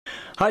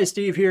Hi,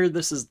 Steve here.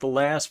 This is the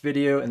last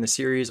video in the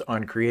series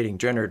on creating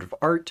generative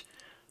art,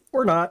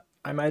 or not.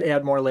 I might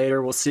add more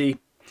later, we'll see.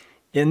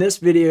 In this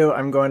video,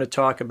 I'm going to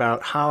talk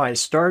about how I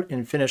start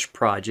and finish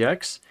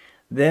projects.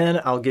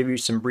 Then I'll give you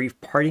some brief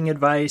parting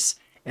advice.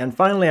 And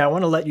finally, I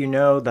want to let you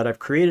know that I've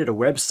created a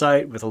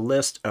website with a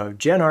list of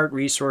gen art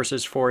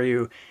resources for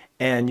you,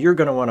 and you're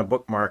going to want to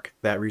bookmark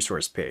that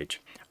resource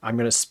page. I'm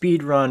going to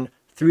speed run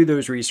through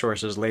those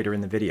resources later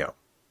in the video.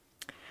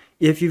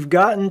 If you've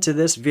gotten to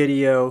this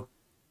video,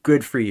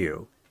 good for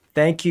you.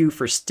 Thank you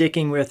for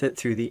sticking with it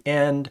through the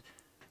end.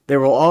 There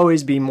will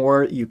always be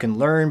more you can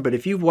learn, but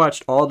if you've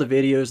watched all the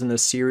videos in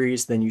this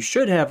series, then you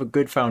should have a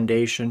good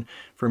foundation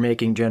for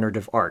making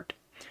generative art.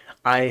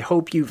 I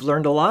hope you've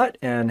learned a lot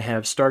and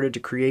have started to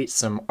create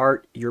some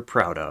art you're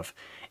proud of,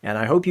 and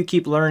I hope you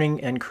keep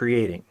learning and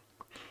creating.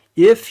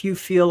 If you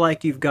feel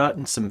like you've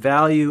gotten some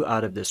value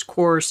out of this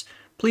course,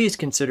 please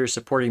consider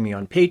supporting me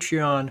on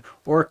Patreon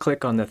or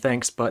click on the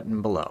thanks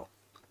button below.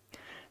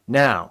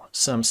 Now,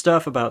 some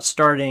stuff about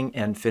starting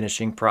and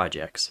finishing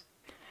projects.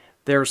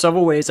 There are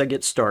several ways I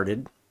get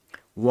started.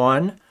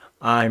 One,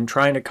 I'm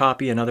trying to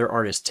copy another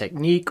artist's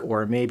technique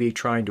or maybe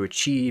trying to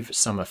achieve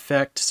some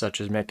effect, such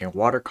as making a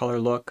watercolor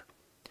look.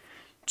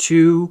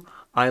 Two,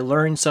 I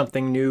learn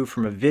something new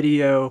from a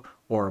video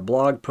or a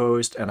blog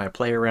post and I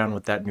play around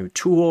with that new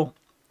tool.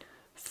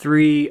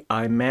 Three,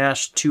 I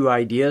mash two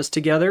ideas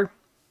together.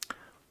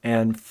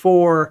 And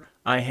four,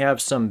 I have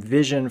some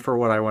vision for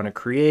what I want to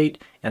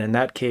create, and in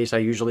that case I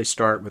usually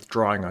start with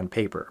drawing on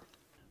paper.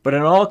 But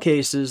in all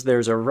cases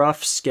there's a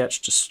rough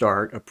sketch to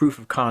start, a proof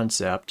of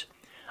concept.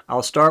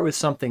 I'll start with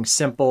something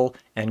simple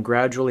and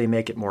gradually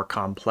make it more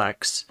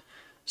complex.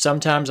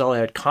 Sometimes I'll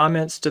add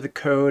comments to the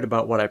code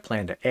about what I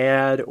plan to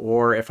add,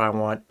 or if I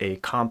want a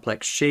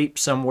complex shape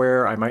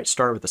somewhere, I might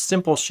start with a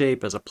simple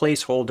shape as a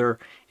placeholder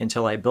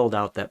until I build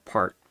out that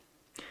part.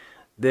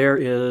 There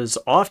is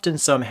often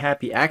some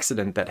happy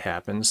accident that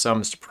happens,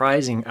 some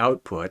surprising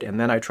output, and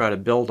then I try to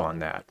build on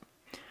that.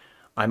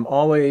 I'm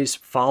always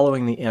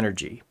following the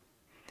energy.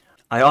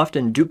 I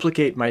often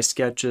duplicate my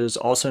sketches,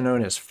 also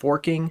known as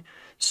forking,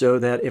 so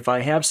that if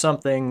I have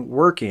something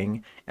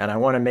working and I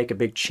want to make a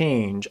big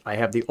change, I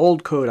have the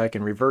old code I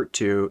can revert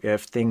to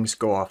if things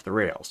go off the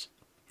rails.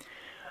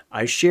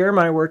 I share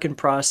my work in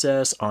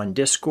process on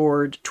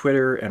Discord,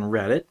 Twitter, and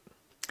Reddit.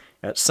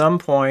 At some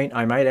point,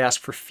 I might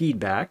ask for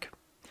feedback.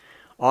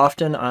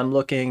 Often I'm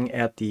looking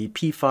at the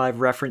P5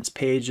 reference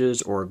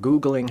pages or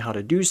Googling how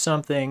to do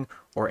something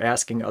or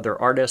asking other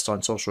artists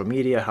on social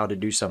media how to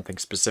do something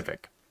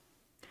specific.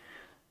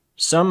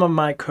 Some of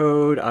my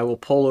code I will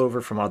pull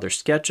over from other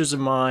sketches of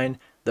mine,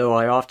 though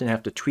I often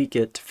have to tweak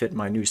it to fit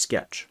my new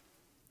sketch.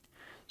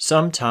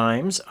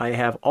 Sometimes I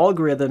have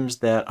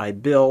algorithms that I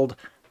build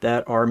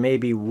that are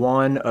maybe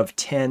one of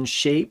 10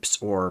 shapes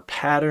or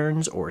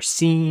patterns or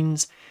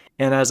scenes,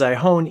 and as I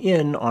hone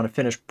in on a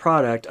finished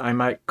product, I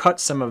might cut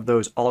some of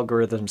those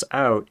algorithms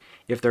out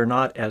if they're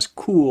not as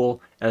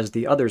cool as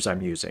the others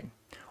I'm using,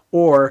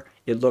 or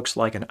it looks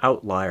like an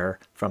outlier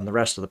from the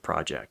rest of the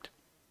project.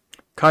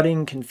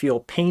 Cutting can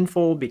feel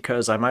painful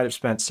because I might have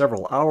spent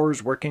several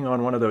hours working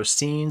on one of those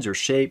scenes or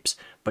shapes,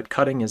 but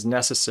cutting is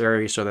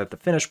necessary so that the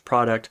finished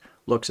product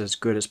looks as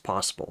good as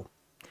possible.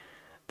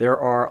 There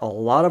are a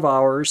lot of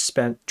hours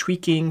spent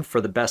tweaking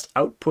for the best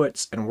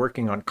outputs and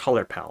working on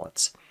color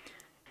palettes.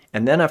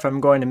 And then if I'm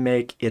going to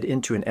make it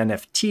into an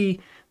NFT,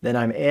 then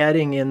I'm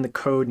adding in the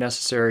code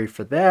necessary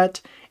for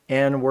that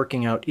and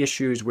working out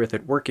issues with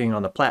it working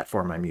on the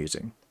platform I'm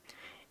using.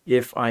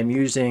 If I'm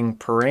using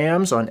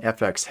params on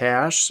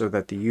fxhash so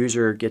that the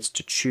user gets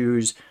to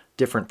choose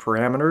different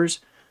parameters,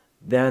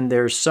 then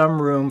there's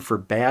some room for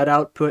bad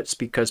outputs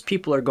because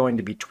people are going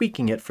to be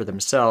tweaking it for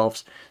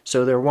themselves,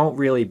 so there won't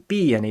really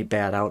be any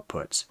bad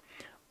outputs.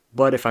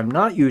 But if I'm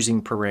not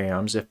using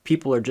params, if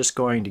people are just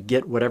going to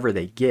get whatever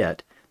they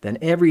get, then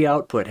every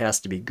output has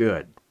to be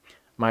good.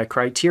 My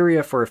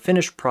criteria for a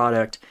finished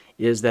product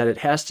is that it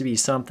has to be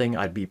something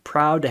I'd be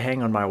proud to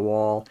hang on my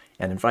wall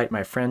and invite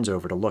my friends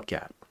over to look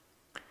at,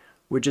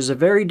 which is a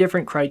very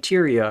different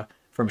criteria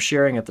from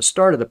sharing at the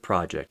start of the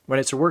project. When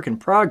it's a work in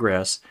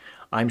progress,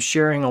 I'm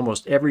sharing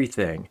almost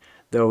everything,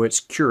 though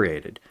it's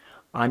curated.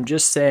 I'm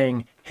just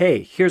saying,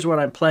 hey, here's what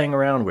I'm playing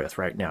around with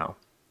right now.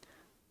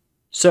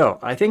 So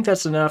I think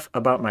that's enough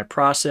about my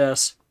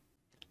process.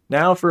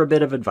 Now for a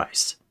bit of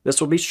advice. This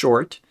will be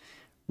short.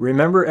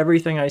 Remember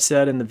everything I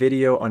said in the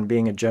video on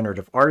being a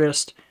generative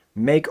artist.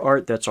 Make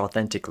art that's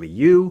authentically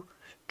you.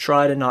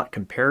 Try to not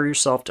compare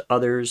yourself to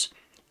others.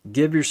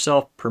 Give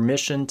yourself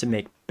permission to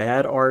make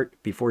bad art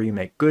before you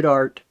make good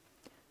art.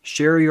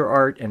 Share your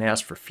art and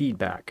ask for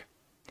feedback.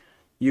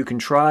 You can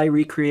try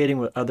recreating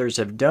what others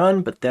have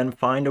done, but then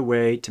find a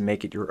way to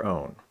make it your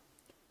own.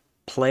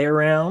 Play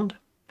around,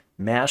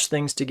 mash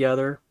things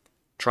together,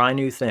 try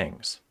new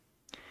things.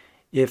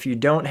 If you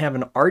don't have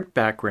an art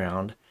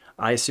background,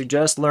 I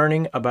suggest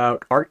learning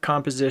about art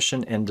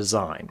composition and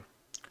design.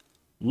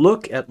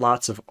 Look at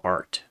lots of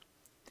art.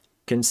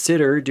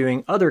 Consider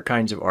doing other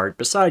kinds of art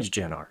besides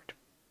gen art.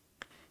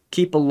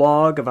 Keep a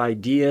log of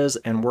ideas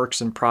and works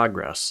in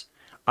progress.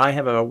 I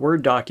have a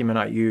Word document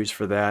I use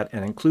for that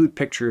and include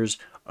pictures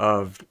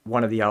of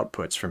one of the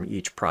outputs from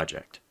each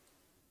project.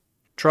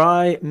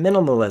 Try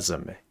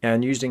minimalism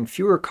and using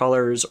fewer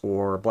colors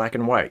or black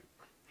and white.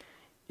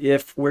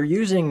 If we're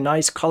using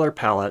nice color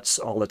palettes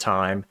all the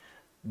time,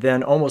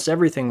 then almost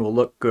everything will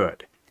look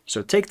good.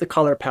 So take the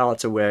color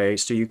palettes away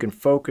so you can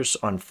focus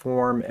on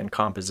form and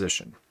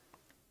composition.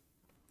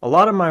 A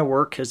lot of my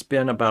work has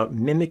been about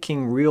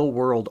mimicking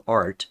real-world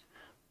art,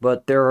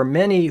 but there are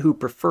many who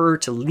prefer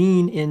to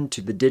lean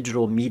into the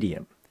digital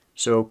medium,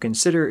 so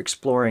consider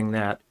exploring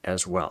that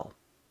as well.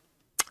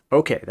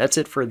 Okay, that's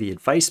it for the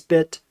advice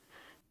bit.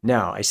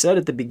 Now, I said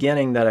at the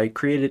beginning that I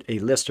created a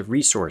list of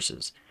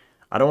resources.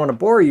 I don't want to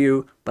bore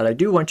you, but I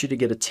do want you to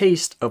get a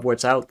taste of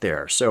what's out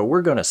there, so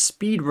we're going to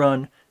speed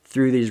run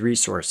through these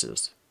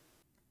resources.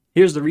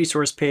 Here's the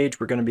resource page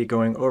we're going to be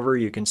going over.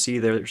 You can see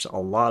there's a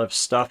lot of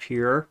stuff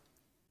here.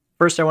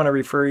 First, I want to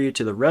refer you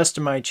to the rest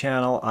of my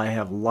channel. I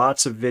have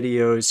lots of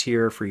videos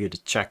here for you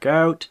to check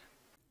out.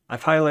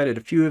 I've highlighted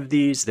a few of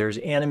these. There's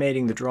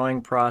animating the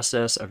drawing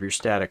process of your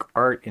static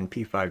art in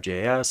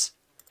P5.js,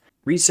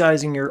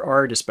 resizing your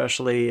art,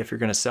 especially if you're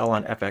going to sell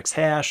on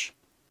FXHash,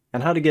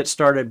 and how to get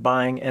started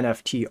buying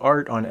NFT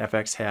art on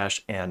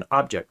FXHash and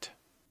Object.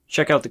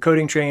 Check out the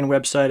Coding Train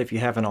website if you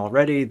haven't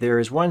already. There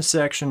is one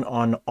section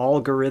on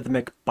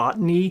algorithmic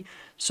botany,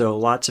 so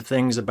lots of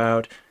things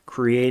about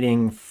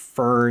creating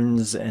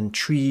ferns and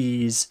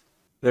trees.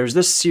 There's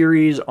this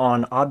series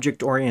on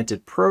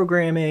object-oriented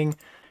programming,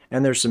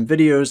 and there's some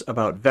videos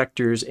about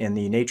vectors in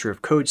the Nature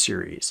of Code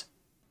series.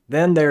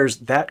 Then there's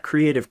that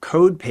Creative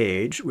Code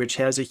page, which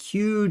has a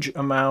huge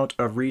amount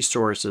of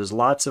resources,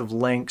 lots of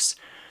links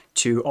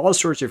to all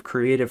sorts of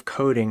creative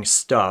coding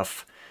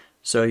stuff.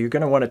 So you're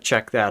going to want to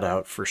check that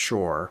out for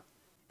sure.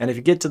 And if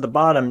you get to the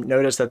bottom,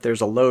 notice that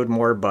there's a Load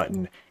More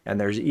button,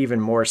 and there's even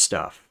more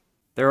stuff.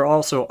 There are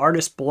also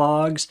artist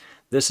blogs.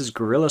 This is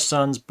Gorilla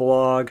Sun's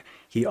blog.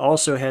 He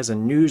also has a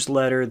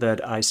newsletter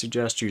that I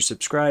suggest you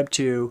subscribe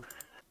to.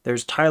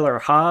 There's Tyler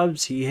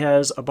Hobbs. He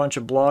has a bunch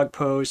of blog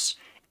posts.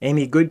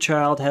 Amy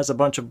Goodchild has a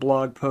bunch of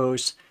blog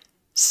posts.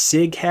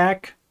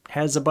 SIGHack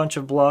has a bunch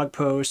of blog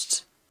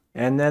posts.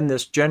 And then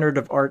this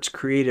Generative Art's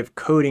Creative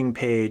Coding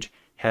page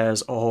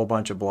has a whole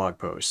bunch of blog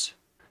posts.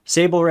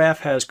 SableRaf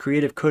has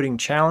creative coding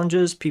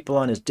challenges. People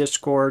on his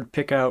Discord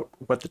pick out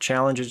what the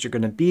challenges are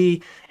going to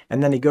be,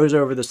 and then he goes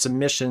over the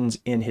submissions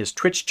in his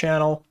Twitch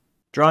channel.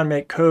 Draw and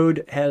Make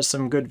Code has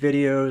some good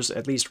videos.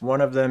 At least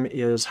one of them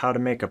is how to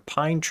make a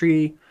pine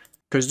tree.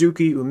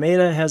 Kazuki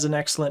Umeda has an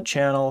excellent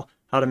channel,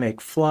 how to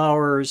make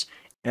flowers,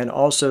 and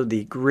also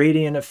the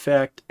gradient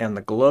effect and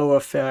the glow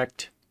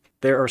effect.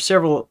 There are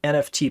several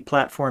NFT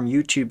platform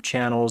YouTube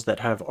channels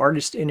that have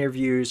artist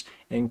interviews,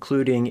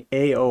 including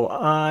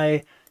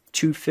AOI,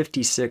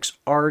 256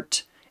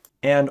 Art,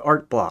 and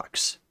Art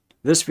Blocks.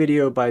 This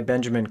video by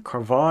Benjamin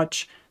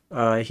Kravach,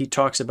 he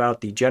talks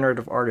about the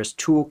Generative Artist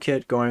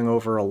Toolkit, going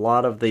over a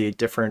lot of the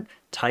different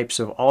types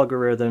of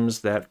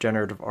algorithms that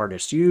generative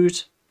artists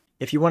use.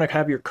 If you want to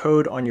have your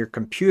code on your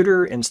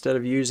computer instead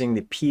of using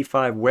the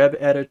P5 web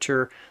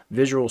editor,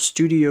 Visual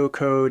Studio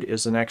Code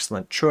is an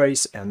excellent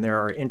choice, and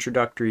there are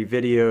introductory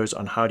videos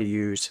on how to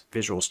use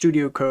Visual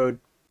Studio Code.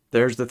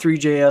 There's the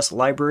 3JS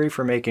library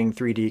for making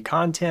 3D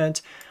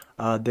content.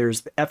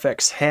 There's the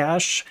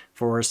FXHash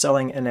for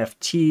selling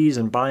NFTs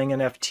and buying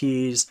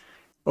NFTs.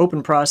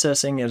 Open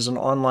Processing is an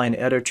online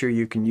editor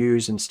you can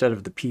use instead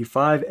of the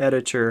P5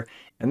 editor,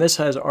 and this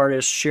has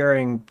artists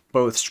sharing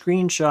both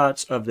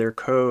screenshots of their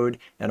code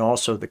and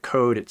also the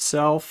code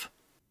itself.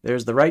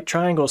 There's the right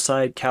triangle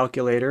side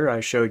calculator I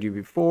showed you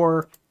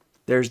before.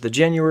 There's the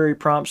January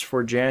prompts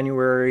for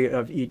January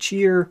of each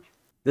year.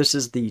 This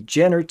is the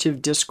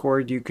generative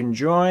Discord you can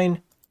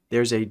join.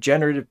 There's a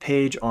generative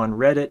page on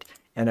Reddit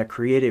and a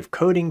creative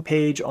coding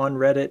page on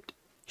Reddit.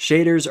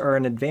 Shaders are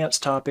an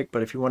advanced topic,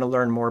 but if you want to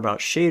learn more about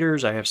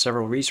shaders, I have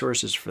several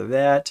resources for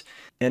that.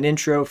 An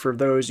intro for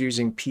those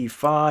using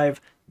P5,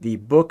 the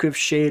Book of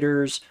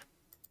Shaders.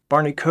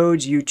 Barney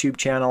Code's YouTube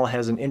channel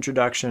has an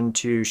introduction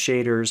to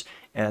shaders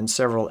and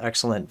several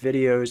excellent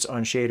videos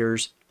on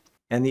shaders.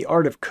 And the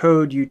Art of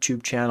Code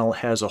YouTube channel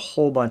has a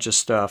whole bunch of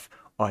stuff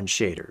on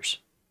shaders.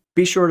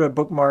 Be sure to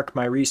bookmark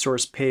my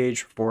resource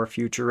page for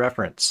future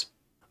reference.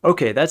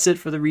 Okay, that's it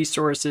for the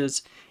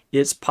resources.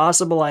 It's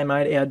possible I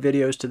might add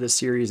videos to this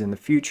series in the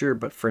future,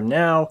 but for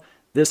now,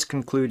 this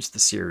concludes the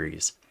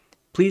series.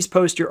 Please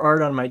post your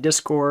art on my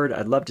Discord.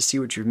 I'd love to see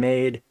what you've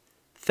made.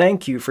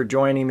 Thank you for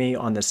joining me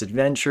on this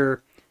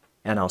adventure,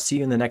 and I'll see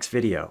you in the next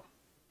video.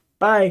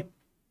 Bye!